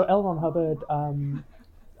 So L. Ron Hubbard,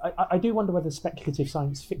 I do wonder whether speculative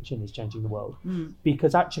science fiction is changing the world,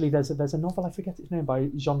 because actually there's a novel, I forget its name, by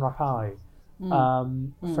Jean Raphael,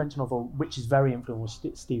 French novel, which is very influential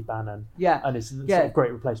with Steve Bannon, and is sort of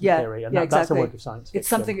Great Replacement theory, and that's a work of science fiction. It's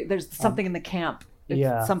something. There's something in the camp.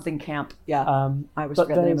 It's something camp. Yeah, I always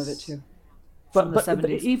forget the name of it too. But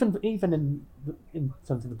even in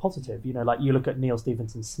terms of the positive, like you look at Neil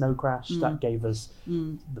Stephenson's Snow Crash, that gave us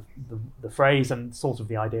the phrase and sort of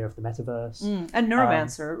the idea of the metaverse, and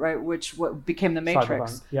Neuromancer, right, which became the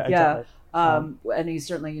Matrix. Yeah, exactly. And he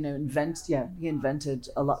certainly, he invented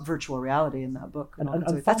a lot virtual reality in that book.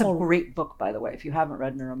 And that's a great book, by the way. If you haven't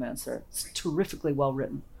read Neuromancer, it's terrifically well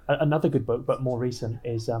written. Another good book, but more recent,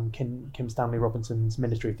 is Kim Stanley Robinson's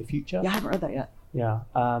Ministry of the Future. Yeah, I haven't read that yet. Yeah,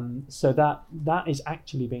 so that is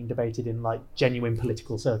actually being debated in like genuine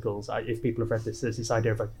political circles. If people have read this, there's this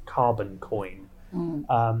idea of a carbon coin,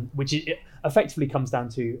 which effectively comes down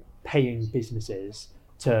to paying businesses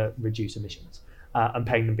to reduce emissions and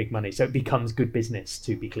paying them big money, so it becomes good business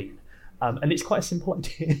to be clean. And it's quite a simple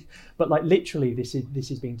idea, but like literally, this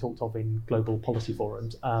is being talked of in global policy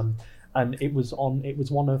forums. And it was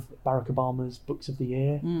one of Barack Obama's books of the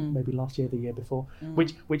year, maybe last year, the year before.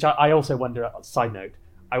 Which I also wonder. Side note,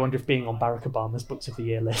 I wonder if being on Barack Obama's books of the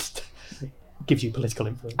year list gives you political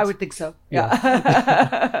influence. I would think so.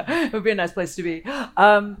 Yeah. It would be a nice place to be.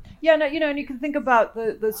 And you can think about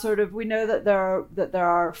the sort of, we know that there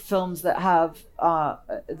are films that have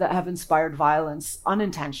inspired violence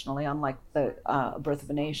unintentionally, unlike the Birth of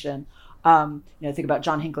a Nation. Think about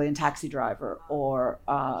John Hinckley in Taxi Driver, or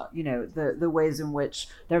the ways in which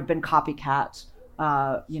there have been copycat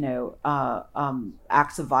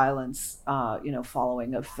acts of violence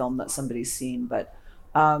following a film that somebody's seen. But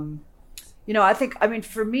I think,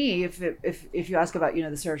 for me, if you ask about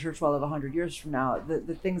the Sarah Churchwell of 100 years from now,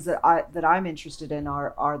 the things that I'm interested in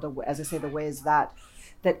are the, as I say, the ways that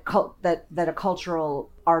a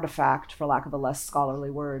cultural artifact, for lack of a less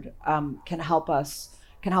scholarly word, can help us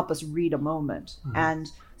read a moment. And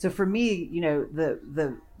so for me,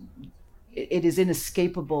 it is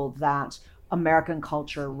inescapable that American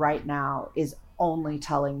culture right now is only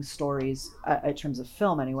telling stories, in terms of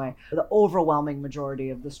film anyway. The overwhelming majority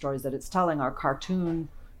of the stories that it's telling are cartoon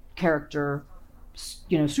character,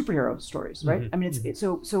 superhero stories, right? It's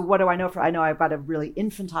so what do I know? I know I've got a really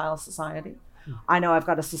infantile society. I know I've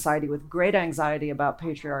got a society with great anxiety about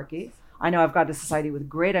patriarchy. I know I've got a society with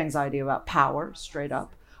great anxiety about power, straight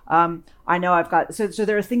up. I know I've got, so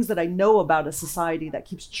there are things that I know about a society that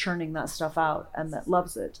keeps churning that stuff out and that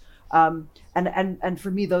loves it. And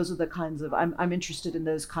for me, those are the kinds of, I'm interested in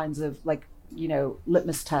those kinds of, like,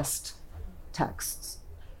 litmus test texts.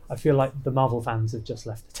 I feel like the Marvel fans have just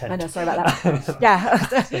left the tent. I know, sorry about that.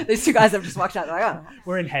 Yeah, these two guys have just walked out. Like, oh.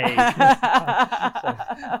 We're in Hague.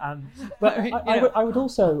 But I would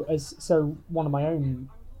also, so one of my own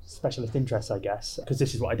specialist interests, I guess, because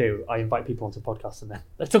this is what I do. I invite people onto podcasts and then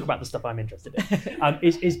let's talk about the stuff I'm interested in.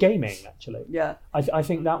 Is gaming, actually. Yeah. I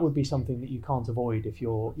think that would be something that you can't avoid if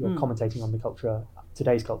you're commentating on the culture,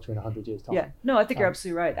 today's culture in 100 years' time. Yeah. No, I think you're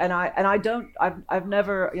absolutely right. And I've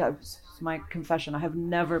never, it's my confession, I have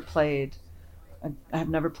never played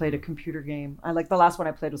a computer game. The last one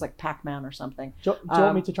I played was like Pac-Man or something. Do you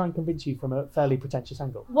want me to try and convince you from a fairly pretentious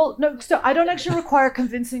angle? Well, no, so I don't actually require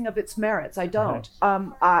convincing of its merits. I don't.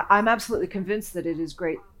 Okay. I'm absolutely convinced that it is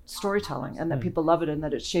great storytelling and that people love it and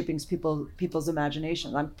that it's shaping people's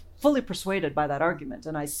imagination. I'm fully persuaded by that argument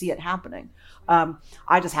and I see it happening.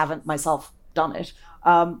 I just haven't myself done it.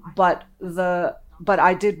 But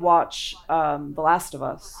I did watch The Last of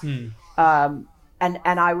Us. And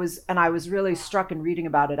I was really struck in reading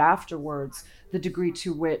about it afterwards, the degree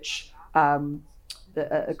to which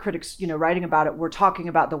the critics, writing about it, were talking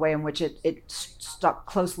about the way in which it stuck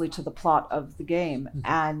closely to the plot of the game,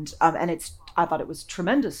 and I thought it was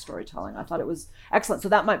tremendous storytelling. I thought it was excellent. So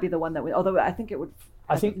that might be the one that although I think it would.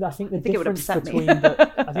 I think the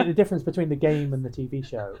difference between the game and the TV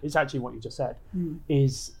show is actually what you just said.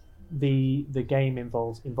 Is the game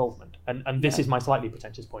involves involvement, and this is my slightly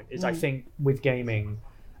pretentious point, is I think with gaming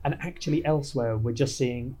and actually elsewhere we're just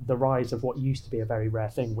seeing the rise of what used to be a very rare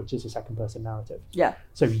thing, which is a second person narrative.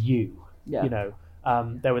 So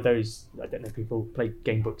there were those, I don't know if people played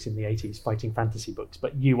game books in the 80s, fighting fantasy books,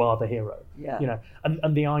 but you are the hero.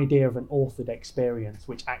 And the idea of an authored experience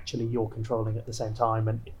which actually you're controlling at the same time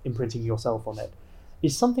and imprinting yourself on it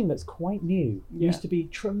is something that's quite new. Used to be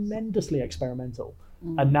tremendously experimental.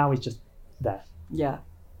 And now it's just there.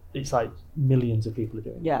 It's like millions of people are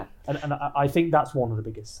doing it. And I think that's one of the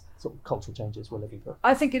biggest sort of cultural changes we're living through.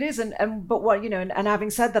 I think it is, but what and having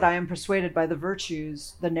said that, I am persuaded by the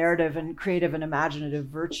virtues, the narrative and creative and imaginative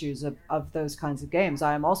virtues of those kinds of games.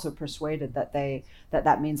 I am also persuaded that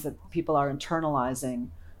that means that people are internalizing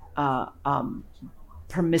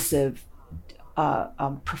permissive,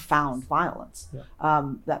 profound violence.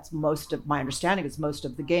 That's most of my understanding. Is most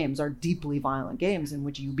of the games are deeply violent games in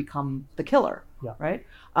which you become the killer. Right.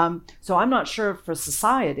 So I'm not sure for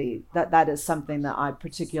society that is something that I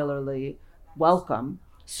particularly welcome.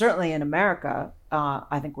 Certainly in America,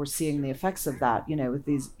 I think we're seeing the effects of that. With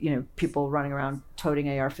these people running around toting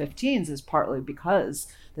AR-15s is partly because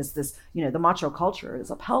this the macho culture is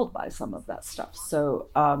upheld by some of that stuff. So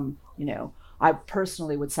I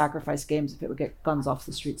personally would sacrifice games if it would get guns off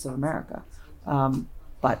the streets of America,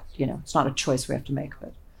 but it's not a choice we have to make.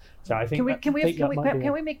 But so I think can we make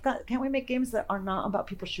games that are not about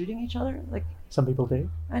people shooting each other? Like some people do.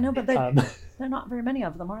 I know, but there are not very many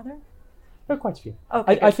of them, are there? There are quite a few.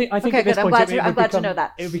 Okay, I think at this point I'm glad to know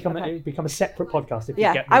that. It would become a separate podcast if you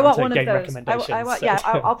get me I want onto one of game those. recommendations.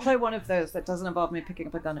 I'll play one of those that doesn't involve me picking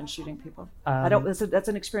up a gun and shooting people. That's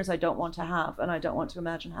an experience I don't want to have, and I don't want to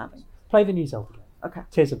imagine having. Play the New Zelda game. Okay.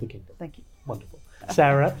 Tears of the Kingdom. Thank you. Wonderful.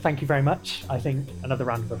 Sarah, thank you very much. I think another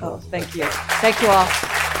round of applause. Thank you. Thank you all.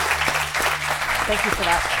 Thank you for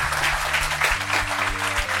that.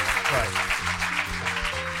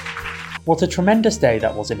 Right. What a tremendous day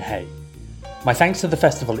that was in Hay. My thanks to the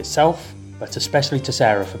festival itself, but especially to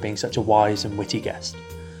Sarah for being such a wise and witty guest.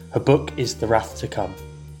 Her book is The Wrath to Come.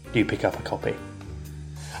 Do pick up a copy.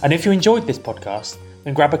 And if you enjoyed this podcast,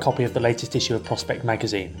 then grab a copy of the latest issue of Prospect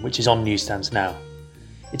magazine, which is on newsstands now.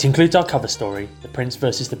 It includes our cover story, The Prince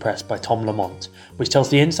versus the Press by Tom Lamont, which tells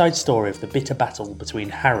the inside story of the bitter battle between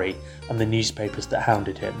Harry and the newspapers that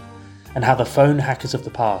hounded him, and how the phone hackers of the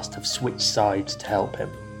past have switched sides to help him.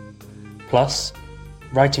 Plus,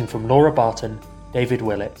 writing from Laura Barton, David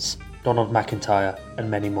Willits, Donald McIntyre, and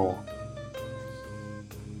many more.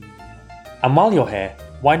 And while you're here,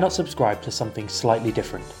 why not subscribe to something slightly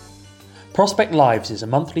different? Prospect Lives is a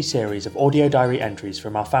monthly series of audio diary entries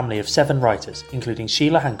from our family of 7 writers, including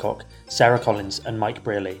Sheila Hancock, Sarah Collins, and Mike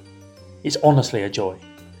Brearley. It's honestly a joy.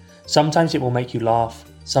 Sometimes it will make you laugh,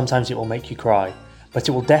 sometimes it will make you cry, but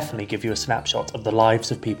it will definitely give you a snapshot of the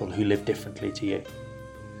lives of people who live differently to you.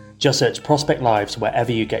 Just search Prospect Lives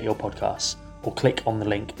wherever you get your podcasts, or click on the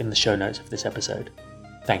link in the show notes of this episode.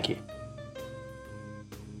 Thank you.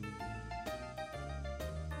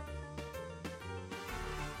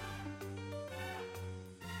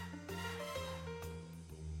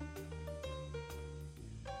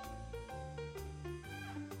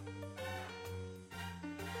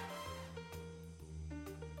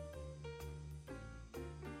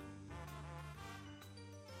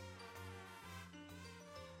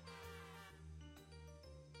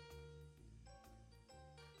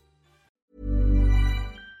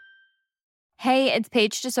 Hey, it's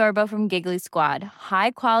Paige DeSorbo from Giggly Squad.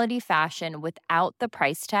 High quality fashion without the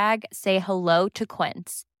price tag. Say hello to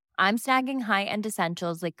Quince. I'm snagging high-end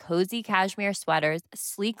essentials like cozy cashmere sweaters,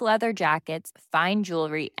 sleek leather jackets, fine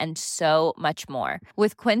jewelry, and so much more.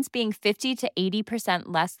 With Quince being 50 to 80%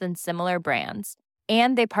 less than similar brands.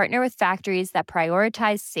 And they partner with factories that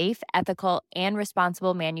prioritize safe, ethical, and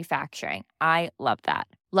responsible manufacturing. I love that.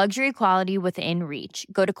 Luxury quality within reach.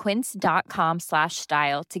 Go to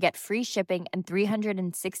quince.com/style to get free shipping and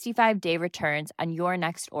 365-day returns on your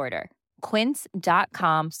next order.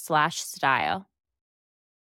 Quince.com/style.